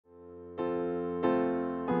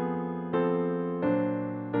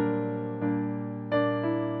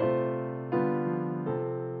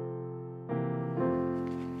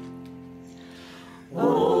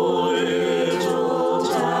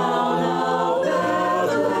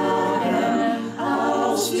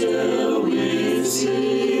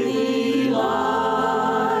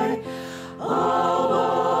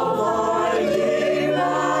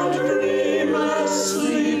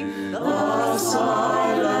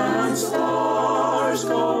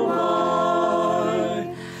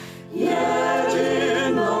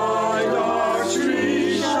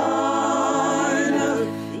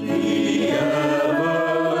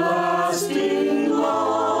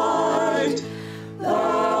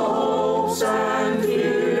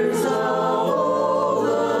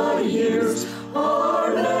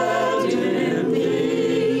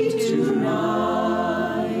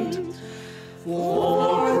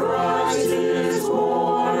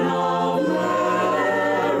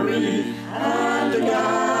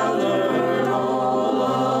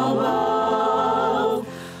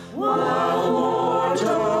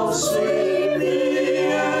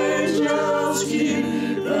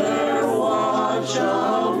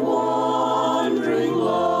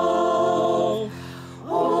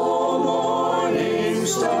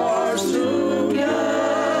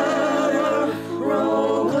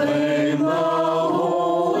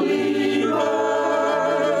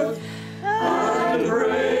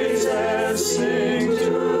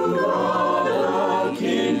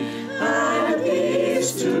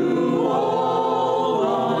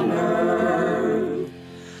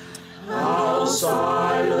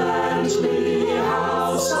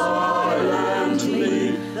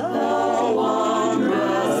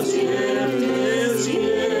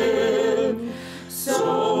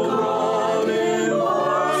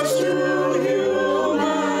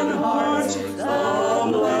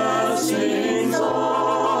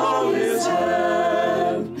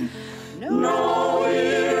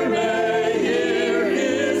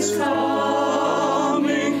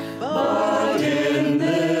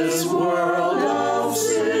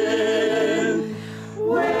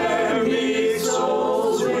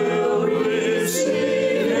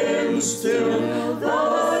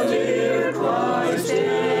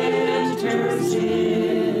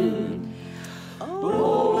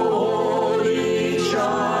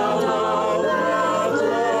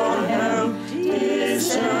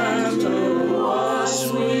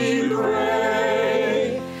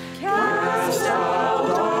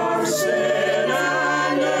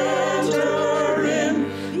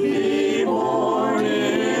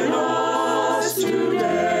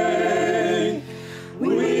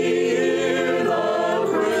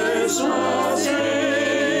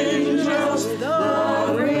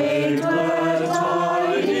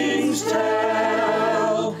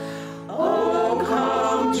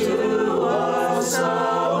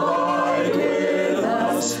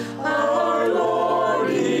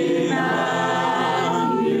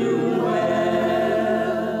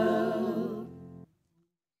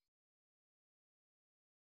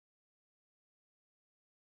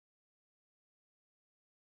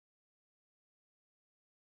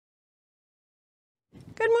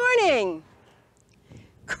Good morning.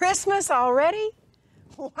 Christmas already?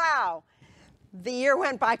 Wow. The year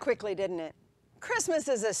went by quickly, didn't it? Christmas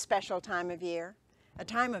is a special time of year, a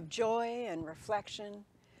time of joy and reflection,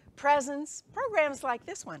 presents, programs like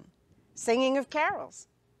this one, singing of carols,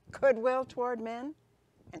 goodwill toward men,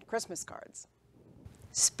 and Christmas cards.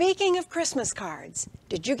 Speaking of Christmas cards,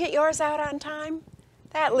 did you get yours out on time?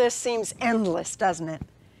 That list seems endless, doesn't it?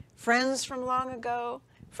 Friends from long ago,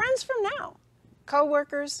 friends from now,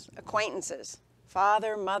 co-workers, acquaintances,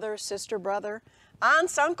 father, mother, sister, brother,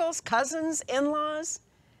 aunts, uncles, cousins, in-laws.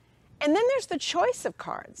 And then there's the choice of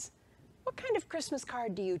cards. What kind of Christmas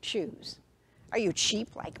card do you choose? Are you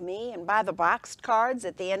cheap like me and buy the boxed cards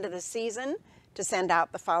at the end of the season to send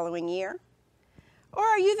out the following year? Or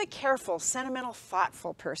are you the careful, sentimental,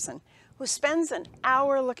 thoughtful person who spends an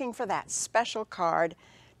hour looking for that special card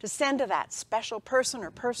to send to that special person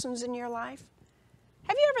or persons in your life?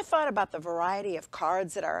 Have you ever thought about the variety of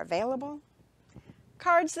cards that are available?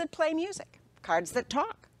 Cards that play music, cards that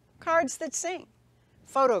talk, cards that sing,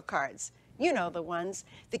 photo cards, you know the ones,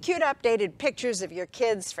 the cute updated pictures of your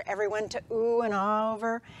kids for everyone to ooh and ah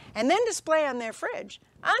over, and then display on their fridge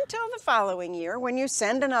until the following year when you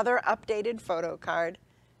send another updated photo card.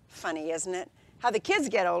 Funny, isn't it? How the kids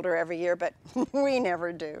get older every year, but we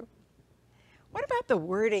never do. What about the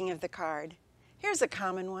wording of the card? Here's a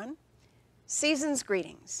common one. Season's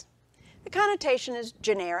greetings. The connotation is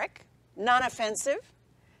generic, non-offensive.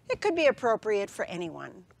 It could be appropriate for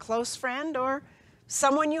anyone, close friend or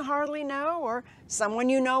someone you hardly know or someone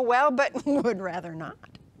you know well but would rather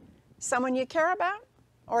not. Someone you care about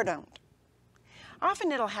or don't.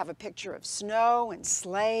 Often it'll have a picture of snow and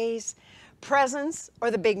sleighs, presents,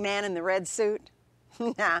 or the big man in the red suit.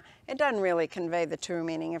 Nah, it doesn't really convey the true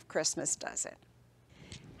meaning of Christmas, does it?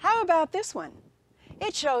 How about this one?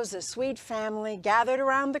 It shows a sweet family gathered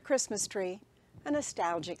around the Christmas tree, a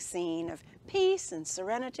nostalgic scene of peace and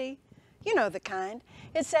serenity. You know the kind.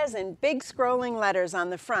 It says in big scrolling letters on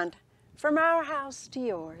the front, "From our house to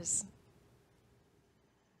yours."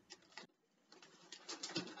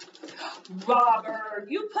 Robert,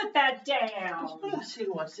 you put that down. Let's see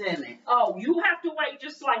what's in it. Oh, you have to wait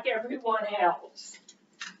just like everyone else.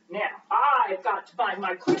 Now, I've got to find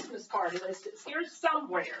my Christmas card list. It's here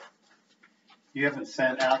somewhere. You haven't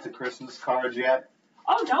sent out the Christmas cards yet?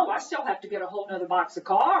 Oh, no, I still have to get a whole nother box of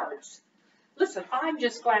cards. Listen, I'm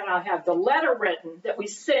just glad I have the letter written that we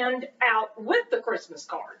send out with the Christmas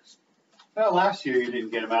cards. Well, last year you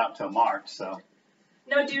didn't get them out until March, so.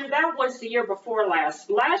 No, dear, that was the year before last.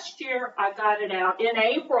 Last year, I got it out in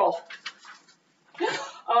April.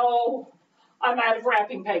 Oh, I'm out of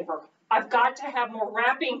wrapping paper. I've got to have more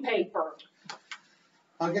wrapping paper.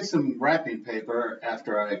 I'll get some wrapping paper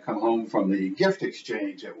after I come home from the gift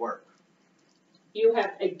exchange at work. You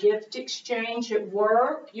have a gift exchange at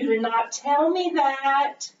work? You did not tell me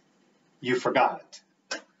that. You forgot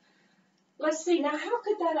it. Let's see, now how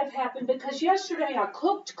could that have happened? Because yesterday I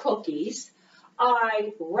cooked cookies,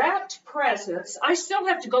 I wrapped presents. I still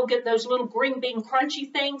have to go get those little green bean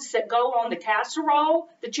crunchy things that go on the casserole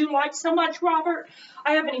that you like so much, Robert.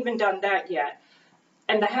 I haven't even done that yet.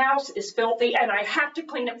 And the house is filthy, and I have to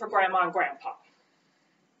clean it for Grandma and Grandpa.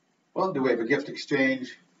 Well, do we have a gift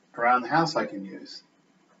exchange around the house I can use?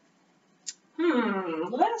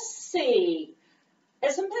 Let's see.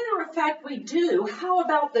 As a matter of fact, we do. How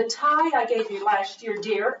about the tie I gave you last year,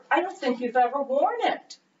 dear? I don't think you've ever worn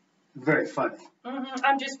it. Very funny.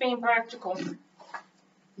 I'm just being practical.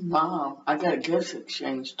 Mom, I got a gift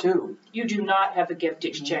exchange too. You do not have a gift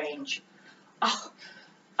exchange. Oh,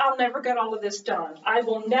 I'll never get all of this done. I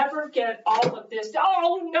will never get all of this done.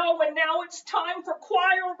 Oh, no, and now it's time for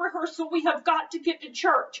choir rehearsal. We have got to get to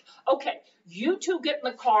church. Okay, you two get in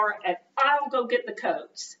the car, and I'll go get the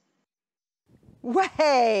coats.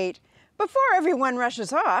 Wait, before everyone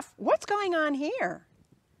rushes off, what's going on here?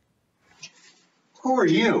 Who are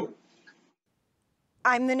you?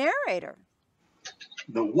 I'm the narrator.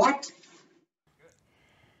 The what?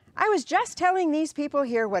 I was just telling these people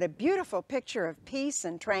here what a beautiful picture of peace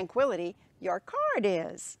and tranquility your card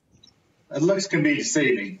is. It looks can be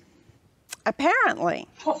deceiving. Apparently.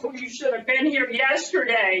 Oh, you should have been here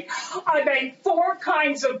yesterday. I made 4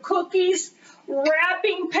 kinds of cookies.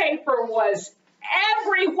 Wrapping paper was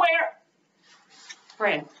everywhere.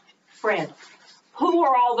 Friend, who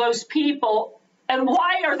are all those people and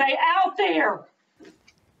why are they out there?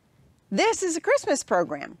 This is a Christmas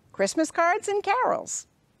program, Christmas cards and carols.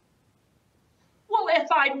 Well,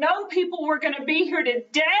 if I'd known people were going to be here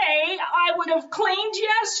today, I would have cleaned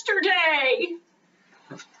yesterday.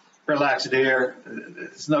 Relax, dear.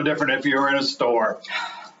 It's no different if you were in a store.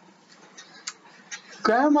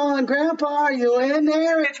 Grandma and Grandpa, are you in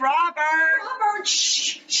there? It's Robert. Robert,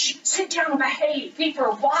 shh, shh. Sit down and behave. People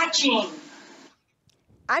are watching.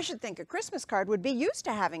 I should think a Christmas card would be used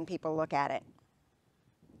to having people look at it.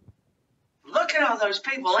 Look at all those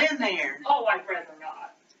people in there. Oh, I'd rather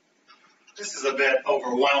not. This is a bit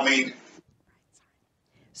overwhelming.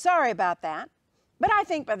 Sorry about that, but I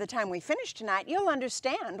think by the time we finish tonight, you'll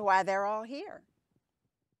understand why they're all here.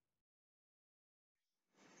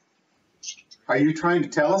 Are you trying to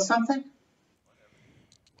tell us something?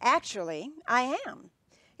 Actually, I am.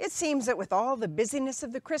 It seems that with all the busyness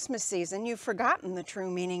of the Christmas season, you've forgotten the true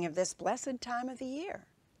meaning of this blessed time of the year.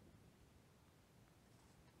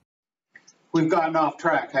 We've gotten off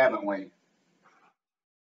track, haven't we?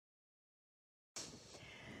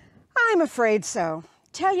 I'm afraid so.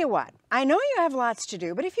 Tell you what, I know you have lots to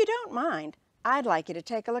do, but if you don't mind, I'd like you to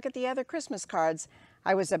take a look at the other Christmas cards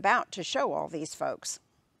I was about to show all these folks.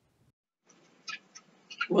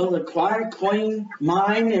 Will the choir queen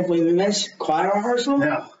mind if we miss choir rehearsal?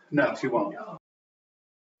 No, she won't.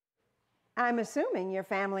 I'm assuming your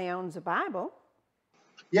family owns a Bible.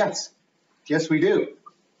 Yes, we do.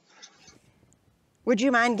 Would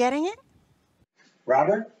you mind getting it?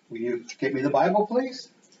 Robert, will you get me the Bible, please?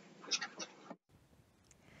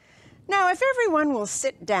 Now, if everyone will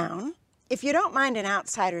sit down, if you don't mind an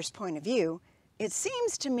outsider's point of view, it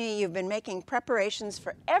seems to me you've been making preparations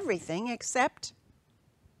for everything except...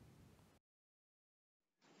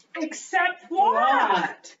 Except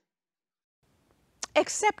what?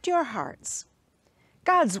 Except your hearts.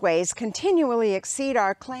 God's ways continually exceed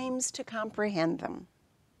our claims to comprehend them.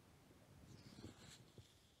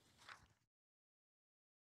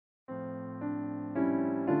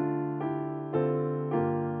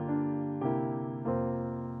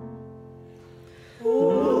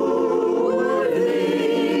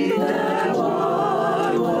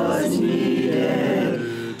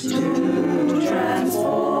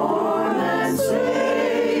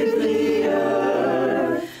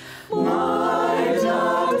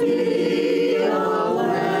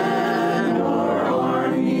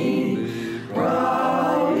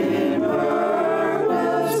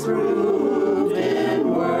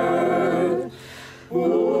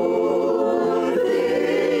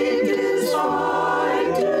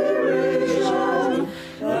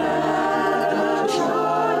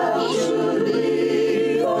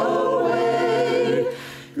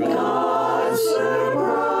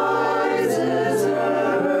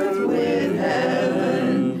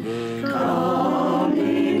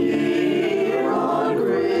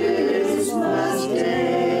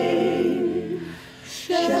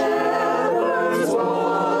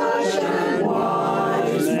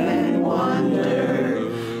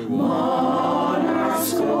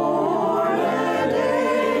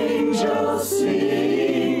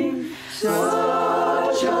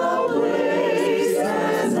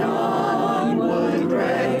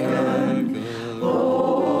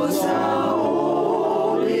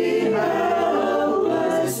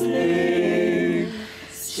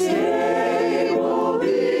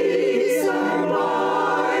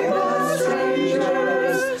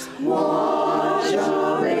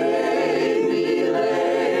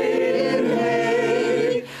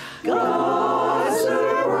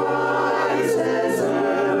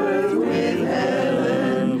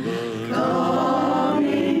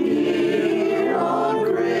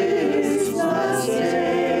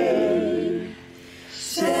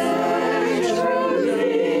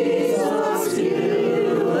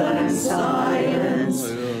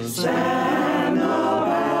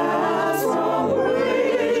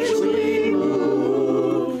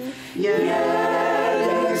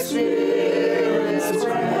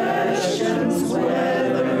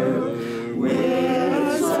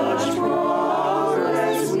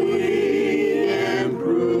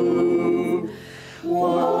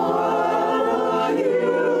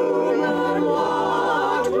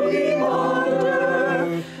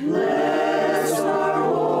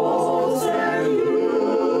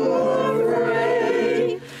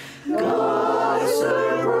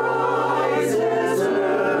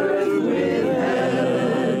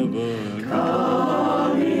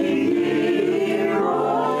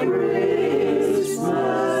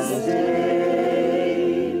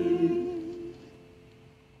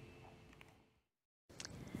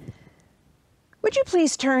 Would you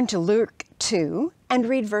please turn to Luke 2 and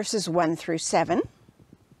read verses 1 through 7?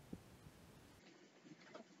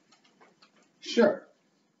 Sure.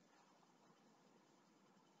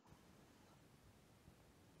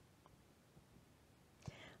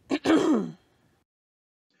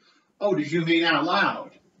 Oh, did you mean out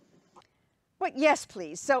loud? Well, yes,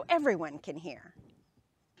 please, so everyone can hear.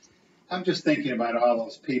 I'm just thinking about all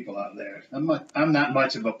those people out there. I'm not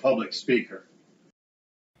much of a public speaker.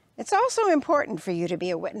 It's also important for you to be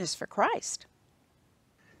a witness for Christ.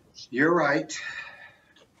 You're right.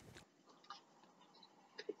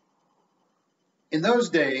 In those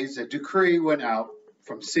days, a decree went out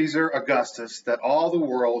from Caesar Augustus that all the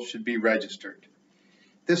world should be registered.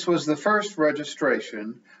 This was the first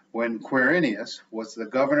registration when Quirinius was the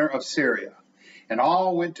governor of Syria, and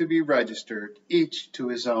all went to be registered, each to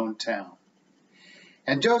his own town.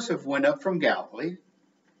 And Joseph went up from Galilee,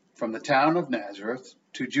 from the town of Nazareth,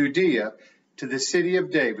 to Judea, to the city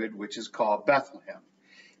of David, which is called Bethlehem,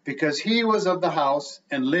 because he was of the house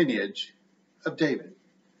and lineage of David,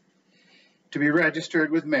 to be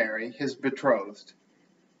registered with Mary, his betrothed,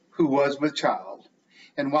 who was with child.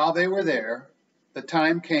 And while they were there, the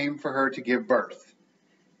time came for her to give birth.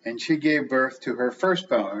 And she gave birth to her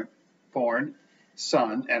firstborn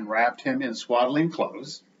son, and wrapped him in swaddling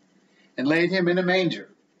clothes, and laid him in a manger,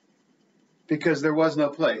 because there was no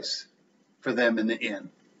place for them in the inn.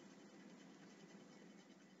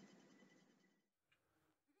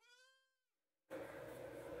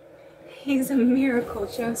 He's a miracle,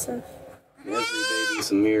 Joseph. Every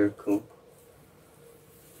baby's a miracle.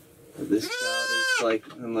 But this child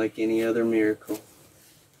is unlike any other miracle.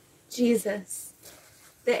 Jesus.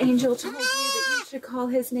 The angel told you that you should call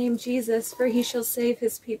his name Jesus, for he shall save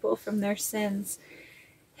his people from their sins.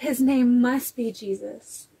 His name must be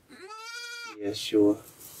Jesus. Yeshua.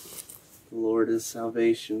 The Lord is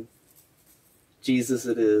salvation. Jesus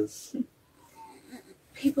it is.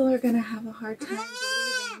 People are going to have a hard time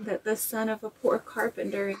believing that the son of a poor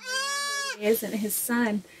carpenter in reality isn't his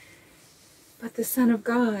son, but the Son of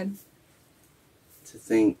God. To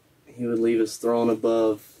think he would leave his throne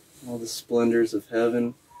above all the splendors of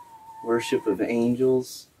heaven, worship of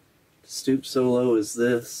angels, to stoop so low as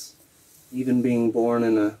this, even being born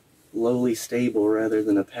in a lowly stable rather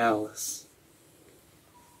than a palace.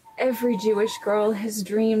 Every Jewish girl has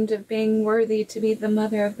dreamed of being worthy to be the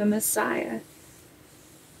mother of the Messiah.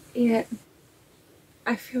 Yet,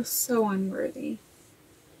 I feel so unworthy.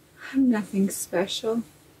 I'm nothing special.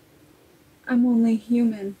 I'm only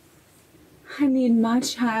human. I need my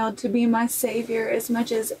child to be my Savior as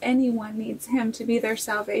much as anyone needs him to be their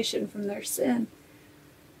salvation from their sin.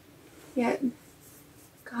 Yet,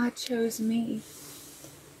 God chose me.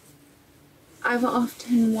 I've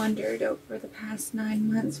often wondered over the past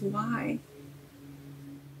 9 months why.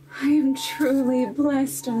 I am truly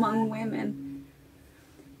blessed among women.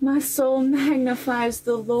 My soul magnifies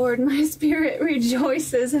the Lord. My spirit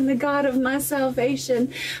rejoices in the God of my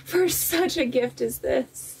salvation for such a gift as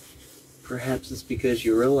this. Perhaps it's because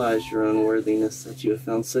you realize your unworthiness that you have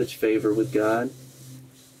found such favor with God.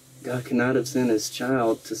 God could not have sent his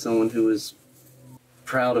child to someone who was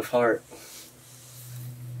proud of heart.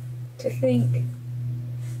 To think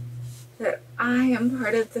that I am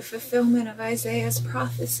part of the fulfillment of Isaiah's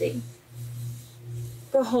prophecy.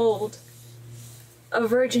 Behold, a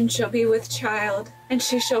virgin shall be with child, and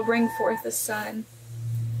she shall bring forth a son,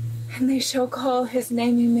 and they shall call his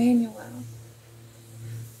name Emmanuel.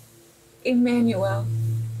 Emmanuel,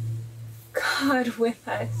 God with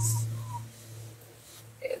us.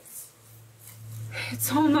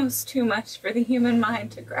 It's almost too much for the human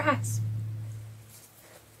mind to grasp.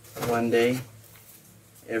 One day,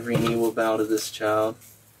 every knee will bow to this child,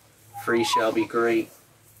 for he shall be great.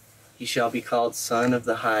 He shall be called Son of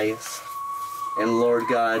the Highest, and Lord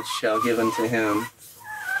God shall give unto him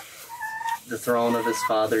the throne of his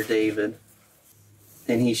father David,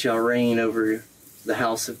 and he shall reign over the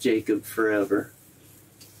house of Jacob forever,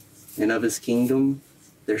 and of his kingdom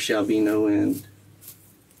there shall be no end.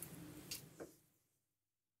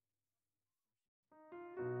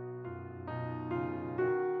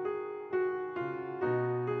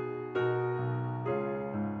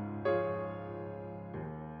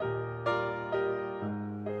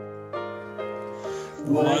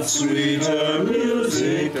 What sweeter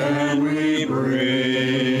music can we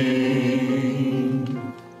bring?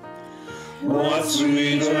 What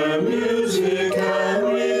sweeter music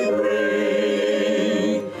can we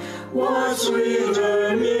bring? What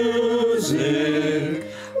sweeter music?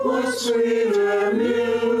 What sweeter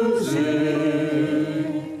music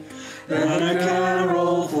than a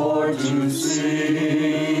carol for to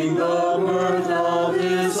sing the birth of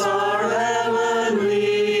his our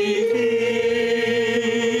heavenly King?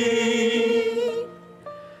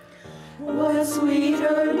 What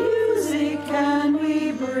sweeter music can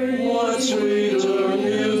we bring? What sweeter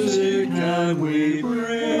music can we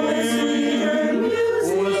bring? What sweeter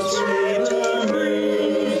music? What sweeter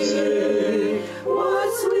music? What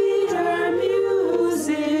sweeter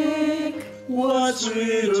music? What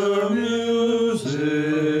sweeter music?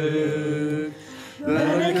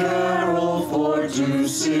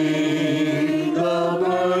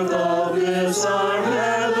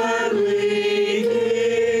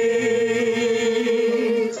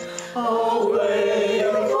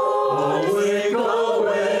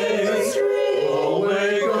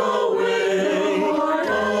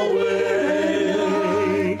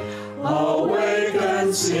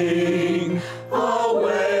 and sing.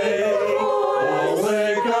 Awake,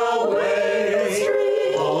 awake, awake,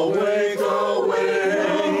 awake,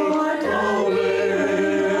 awake,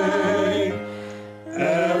 awake.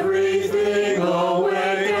 Everything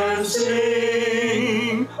awake and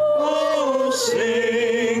sing. Oh,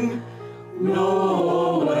 sing.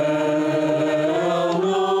 Noel,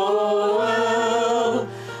 Noel,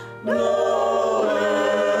 Noel.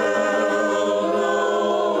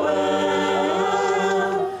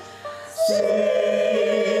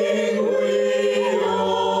 Sing we all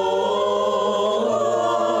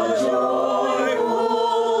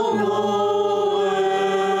joyful Noel.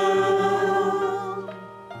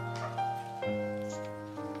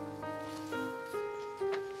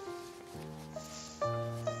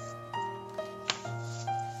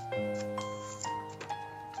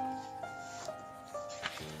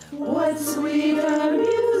 What sweeter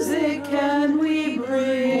music can we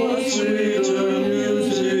bring? What sweeter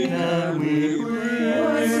music can we bring?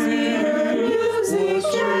 What sweeter music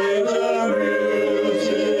can we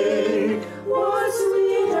bring? What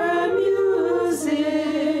sweeter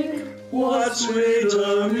music? What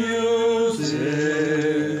sweeter music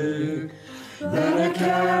than a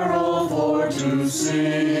carol for to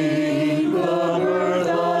sing the birth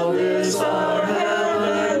of this our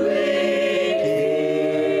heavenly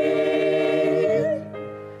King?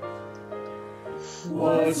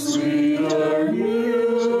 What sweeter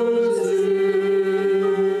music?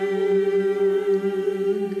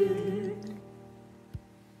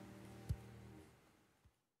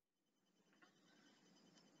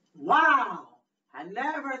 Wow! I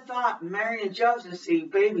never thought Mary and Joseph see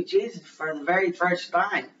baby Jesus for the very first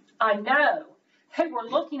time. I know. They were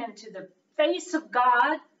looking into the face of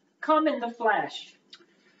God come in the flesh.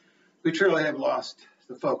 We truly have lost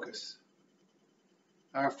the focus,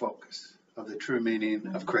 our focus, of the true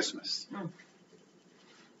meaning of Christmas.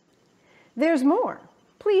 There's more.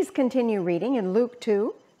 Please continue reading in Luke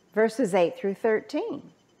 2, verses 8 through 13.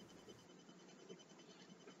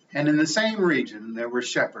 And in the same region there were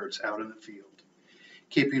shepherds out in the field,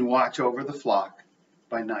 keeping watch over the flock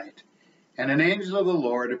by night. And an angel of the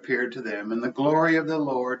Lord appeared to them, and the glory of the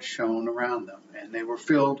Lord shone around them, and they were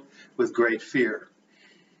filled with great fear.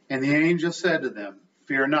 And the angel said to them,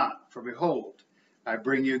 Fear not, for behold, I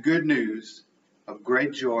bring you good news of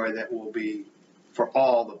great joy that will be for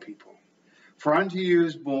all the people. For unto you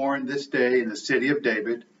is born this day in the city of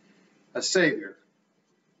David a Savior,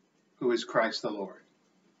 who is Christ the Lord.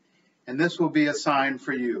 And this will be a sign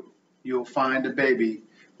for you. You will find a baby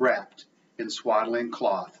wrapped in swaddling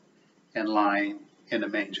cloth and lying in a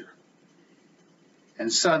manger.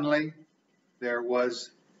 And suddenly there was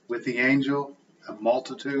with the angel a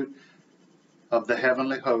multitude of the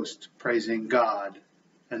heavenly host praising God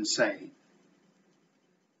and saying,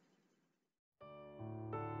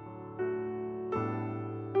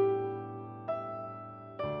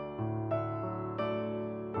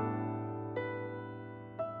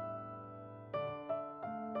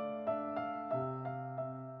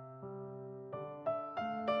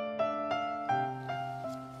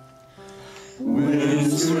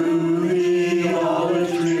 Winds through the olive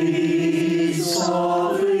trees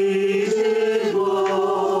softly did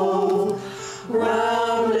blow,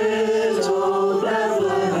 round little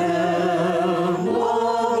Bethlehem,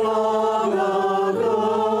 long, long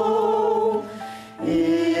ago.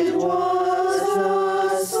 It was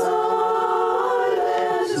a silent,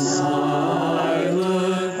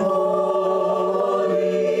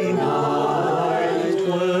 holy night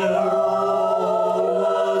where all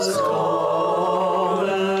was calm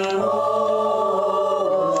and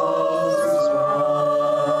all was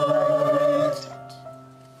right.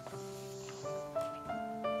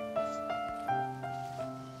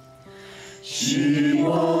 Sheep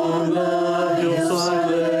on the hillside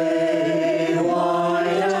lay, white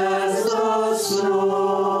as the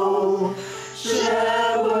snow.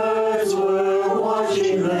 Shepherds were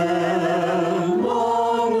watching them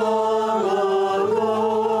long, long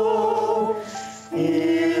ago.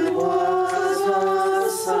 It was a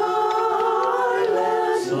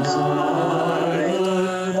silent,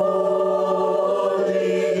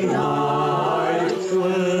 holy night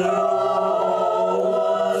when all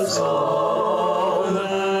was calm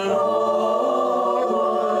and all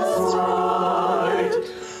was right.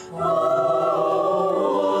 All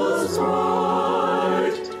was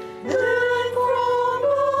right. Then from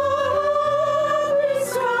every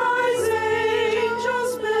skies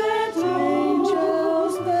angels met,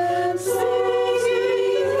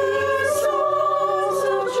 singing their songs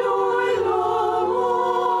of joy long,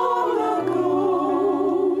 long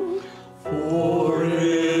ago. For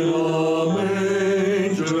in a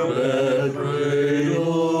manger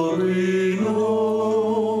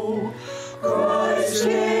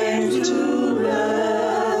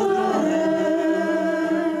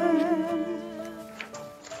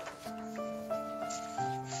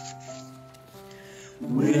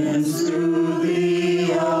winds through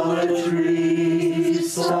the elder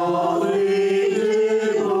trees softly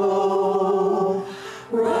did blow,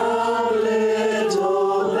 round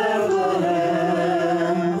little Bethlehem,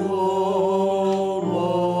 oh,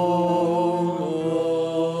 oh,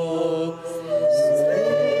 oh. Sleep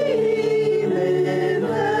in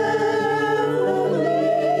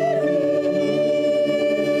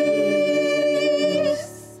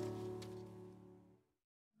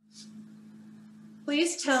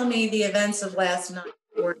Please tell me the events of last night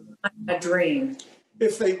were not a dream.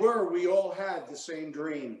 If they were, we all had the same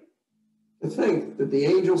dream. To think that the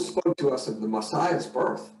angel spoke to us of the Messiah's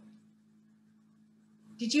birth.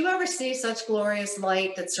 Did you ever see such glorious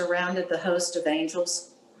light that surrounded the host of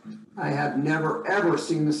angels? I have never, ever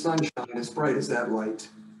seen the sun shine as bright as that light.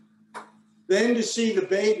 Then to see the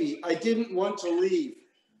baby, I didn't want to leave.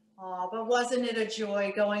 Oh, but wasn't it a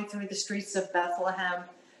joy going through the streets of Bethlehem,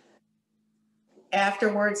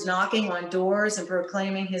 afterwards knocking on doors and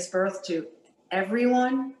proclaiming his birth to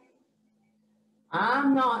everyone?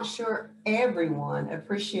 I'm not sure everyone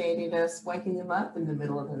appreciated us waking them up in the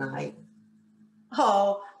middle of the night.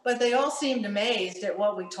 Oh, but they all seemed amazed at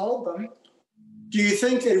what we told them. Do you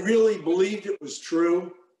think they really believed it was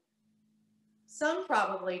true? Some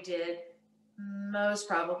probably did. Most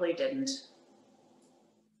probably didn't.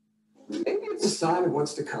 Maybe it's a sign of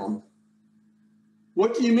what's to come.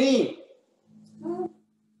 What do you mean?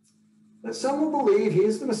 That some will believe he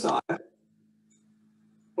is the Messiah,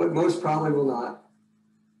 but most probably will not.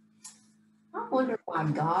 I wonder why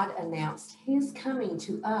God announced his coming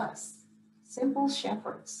to us, simple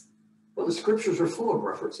shepherds. Well, the scriptures are full of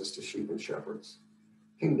references to sheep and shepherds.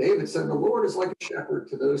 King David said, the Lord is like a shepherd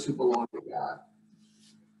to those who belong to God.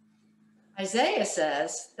 Isaiah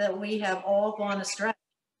says that we have all gone astray,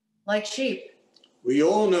 like sheep. We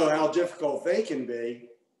all know how difficult they can be.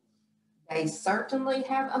 They certainly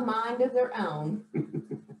have a mind of their own.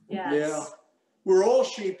 Yes. Yeah. We're all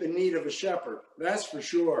sheep in need of a shepherd, that's for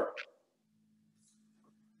sure.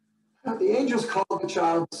 Now, the angels called the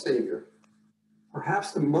child the Savior.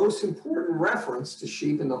 Perhaps the most important reference to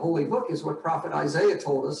sheep in the Holy Book is what prophet Isaiah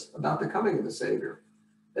told us about the coming of the Savior,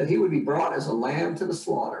 that he would be brought as a lamb to the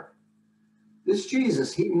slaughter. This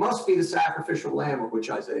Jesus, he must be the sacrificial lamb of which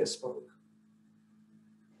Isaiah spoke.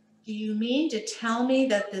 Do you mean to tell me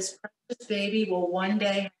that this precious baby will one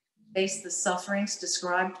day face the sufferings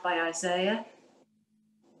described by Isaiah?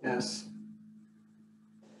 Yes.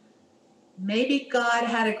 Maybe God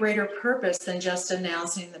had a greater purpose than just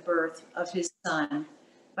announcing the birth of his son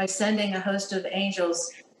by sending a host of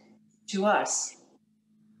angels to us.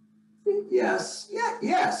 Yes.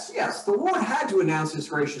 The Lord had to announce his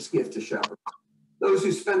gracious gift to shepherds, those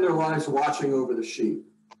who spend their lives watching over the sheep,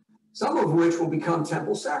 some of which will become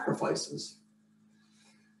temple sacrifices.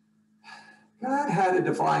 God had a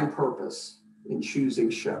divine purpose in choosing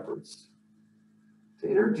shepherds, to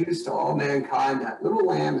introduce to all mankind that little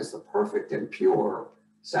lamb is the perfect and pure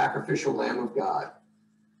sacrificial Lamb of God,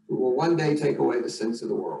 who will one day take away the sins of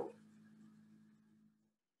the world.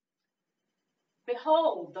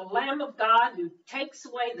 Behold, the Lamb of God who takes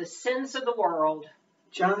away the sins of the world.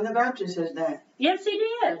 John the Baptist says that. Yes, he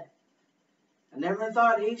did. I never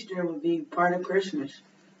thought Easter would be part of Christmas.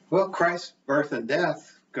 Well, Christ's birth and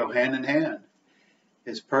death go hand in hand.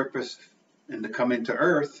 His purpose in the coming to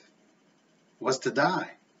earth was to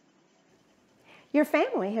die. Your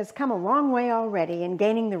family has come a long way already in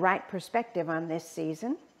gaining the right perspective on this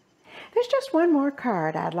season. There's just one more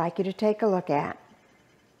card I'd like you to take a look at.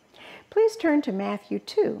 Please turn to Matthew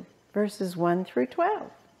 2, verses 1 through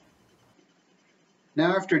 12.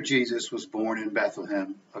 Now after Jesus was born in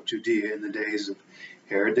Bethlehem of Judea in the days of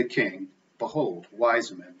Herod the king, behold,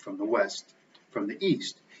 Wisemen from the west, from the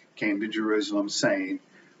east, came to Jerusalem, saying,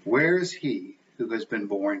 Where is he who has been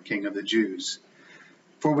born King of the Jews?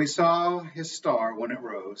 For we saw his star when it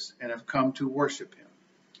rose, and have come to worship him.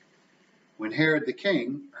 When Herod the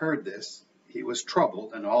king heard this, he was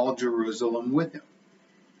troubled, and all Jerusalem with him.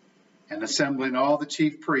 And assembling all the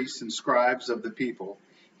chief priests and scribes of the people,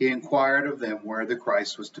 he inquired of them where the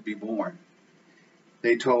Christ was to be born.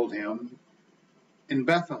 They told him, In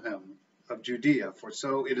Bethlehem of Judea, for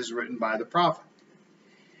so it is written by the prophet.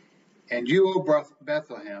 And you, O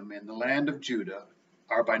Bethlehem, in the land of Judah,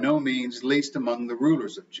 are by no means least among the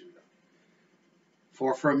rulers of Judah.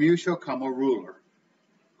 For from you shall come a ruler,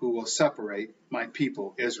 who will separate my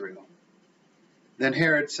people Israel. Then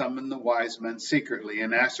Herod summoned the wise men secretly,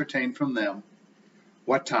 and ascertained from them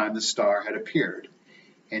what time the star had appeared.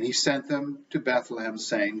 And he sent them to Bethlehem,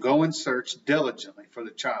 saying, Go and search diligently for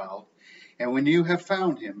the child, and when you have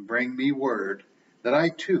found him, bring me word, that I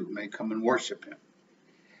too may come and worship him.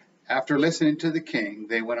 After listening to the king,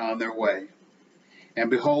 they went on their way. And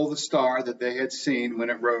behold, the star that they had seen when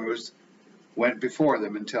it rose went before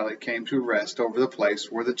them until it came to rest over the place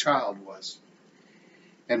where the child was.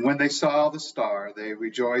 And when they saw the star, they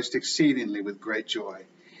rejoiced exceedingly with great joy.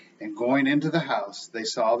 And going into the house, they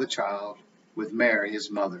saw the child with Mary, his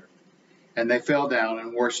mother. And they fell down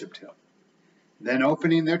and worshipped him. Then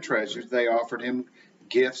opening their treasures, they offered him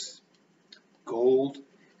gifts, gold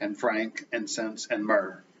and frankincense and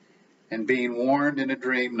myrrh. And being warned in a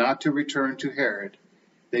dream not to return to Herod,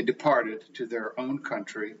 they departed to their own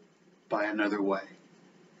country by another way.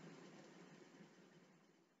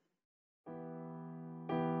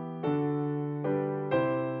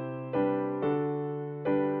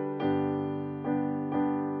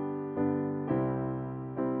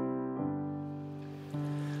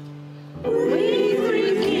 We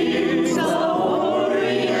three kings of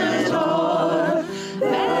Orient are,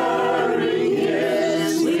 bearing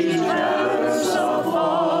gifts we traverse so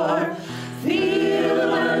far, field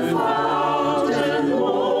and fountain,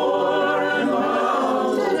 moor and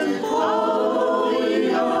mountain, following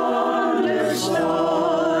yonder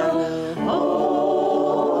star.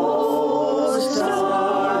 Oh,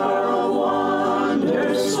 star of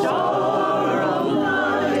wonder, star of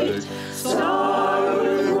light, star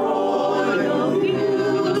with royal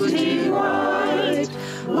beauty bright,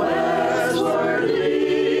 westward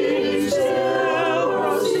leading, still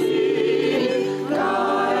proceeding,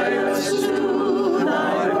 guide us to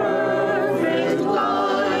thy perfect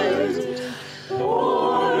light.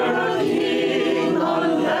 Born a king on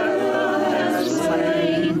Bethlehem's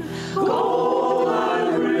plain, gold I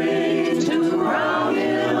bring to crown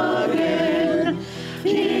him again,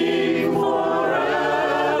 King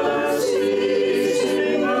forever,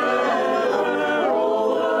 ceasing never,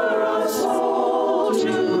 over us all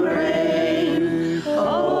to reign.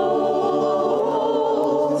 Oh,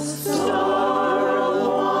 star of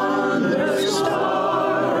wonder,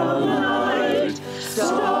 star of night,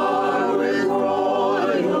 star with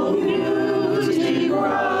royal beauty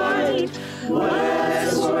bright,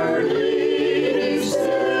 westward leading,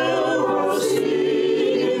 still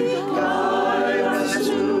proceeding, guide us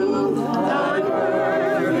to thy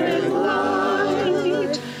perfect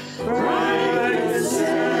light. Frankincense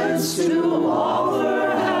to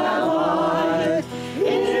offer have I,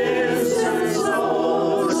 incense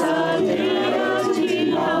those that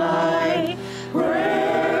deity nigh,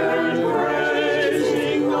 prayer and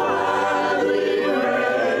praising, gladly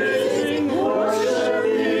raising,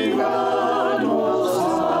 worshiping God most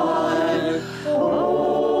high.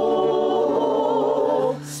 Oh,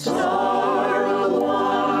 star of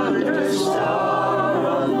wonder, star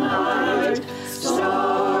of night,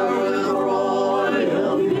 star with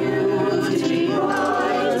royal beauty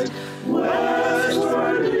bright,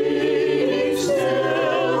 westward leading,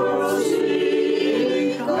 still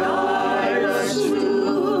proceeding, guide us to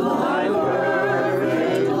thy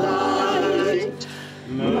perfect light.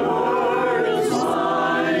 Myrrh is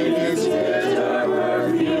mine, its bitter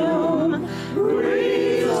perfume,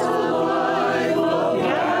 breathes the life of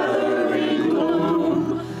gathering gloom.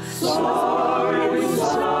 Star is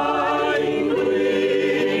sighing,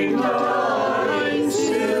 bleeding, dying,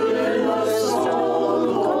 still in the stone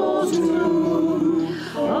cold tomb.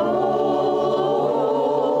 Oh,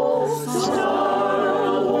 star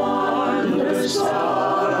of wonder,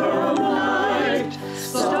 star of night,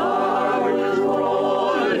 star with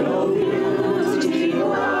royal beauty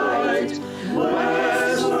bright,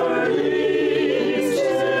 westward leading,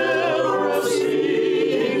 still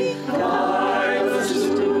proceeding, guide us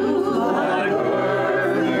to thy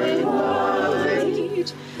perfect light.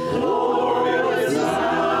 Glorious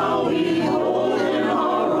now we hold in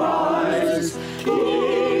our eyes,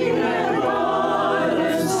 King and God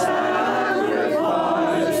and sacrifice.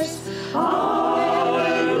 Hallelujah,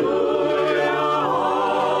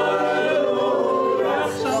 hallelujah,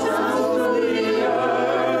 sounds to the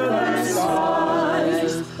earth and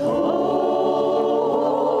skies. Oh,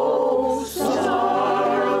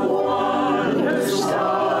 star of wonder,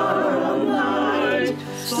 star of night,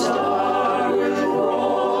 star with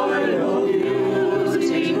royal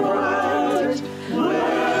beauty bright,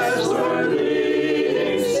 westward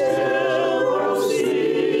leading, still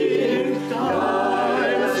proceeding,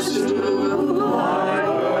 guide us to thy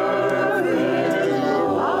perfect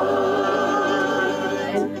light.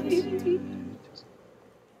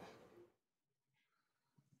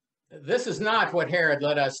 This is not what Herod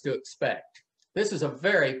led us to expect. This is a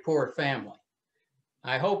very poor family.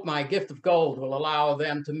 I hope my gift of gold will allow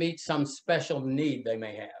them to meet some special need they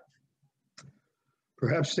may have.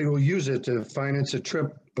 Perhaps they will use it to finance a trip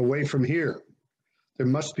away from here. There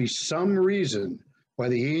must be some reason why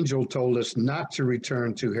the angel told us not to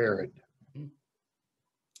return to Herod.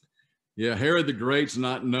 Yeah, Herod the Great's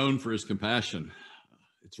not known for his compassion.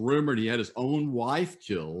 It's rumored he had his own wife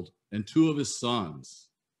killed and 2 of his sons.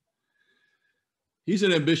 He's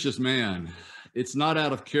an ambitious man. It's not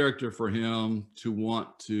out of character for him to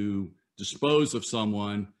want to dispose of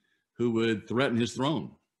someone who would threaten his throne.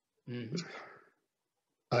 Mm-hmm.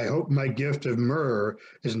 I hope my gift of myrrh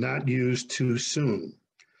is not used too soon.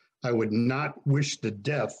 I would not wish the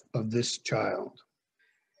death of this child.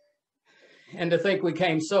 And to think we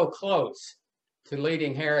came so close to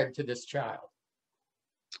leading Herod to this child.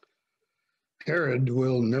 Herod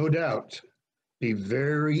will no doubt be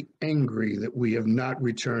very angry that we have not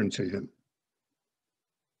returned to him.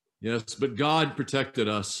 Yes, but God protected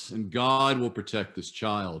us, and God will protect this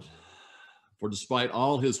child. For despite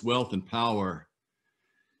all his wealth and power,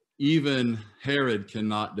 even Herod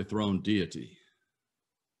cannot dethrone deity.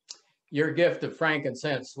 Your gift of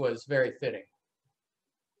frankincense was very fitting.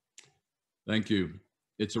 Thank you.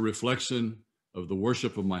 It's a reflection of the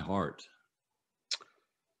worship of my heart.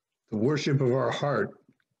 The worship of our heart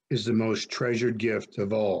is the most treasured gift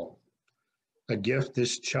of all. A gift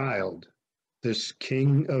this child, this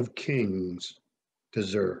King of Kings,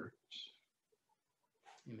 deserves.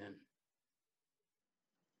 Amen.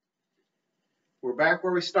 We're back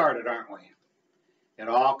where we started, aren't we? It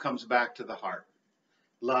all comes back to the heart.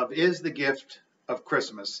 Love is the gift of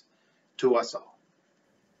Christmas to us all.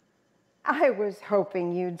 I was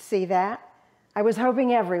hoping you'd see that. I was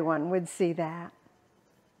hoping everyone would see that.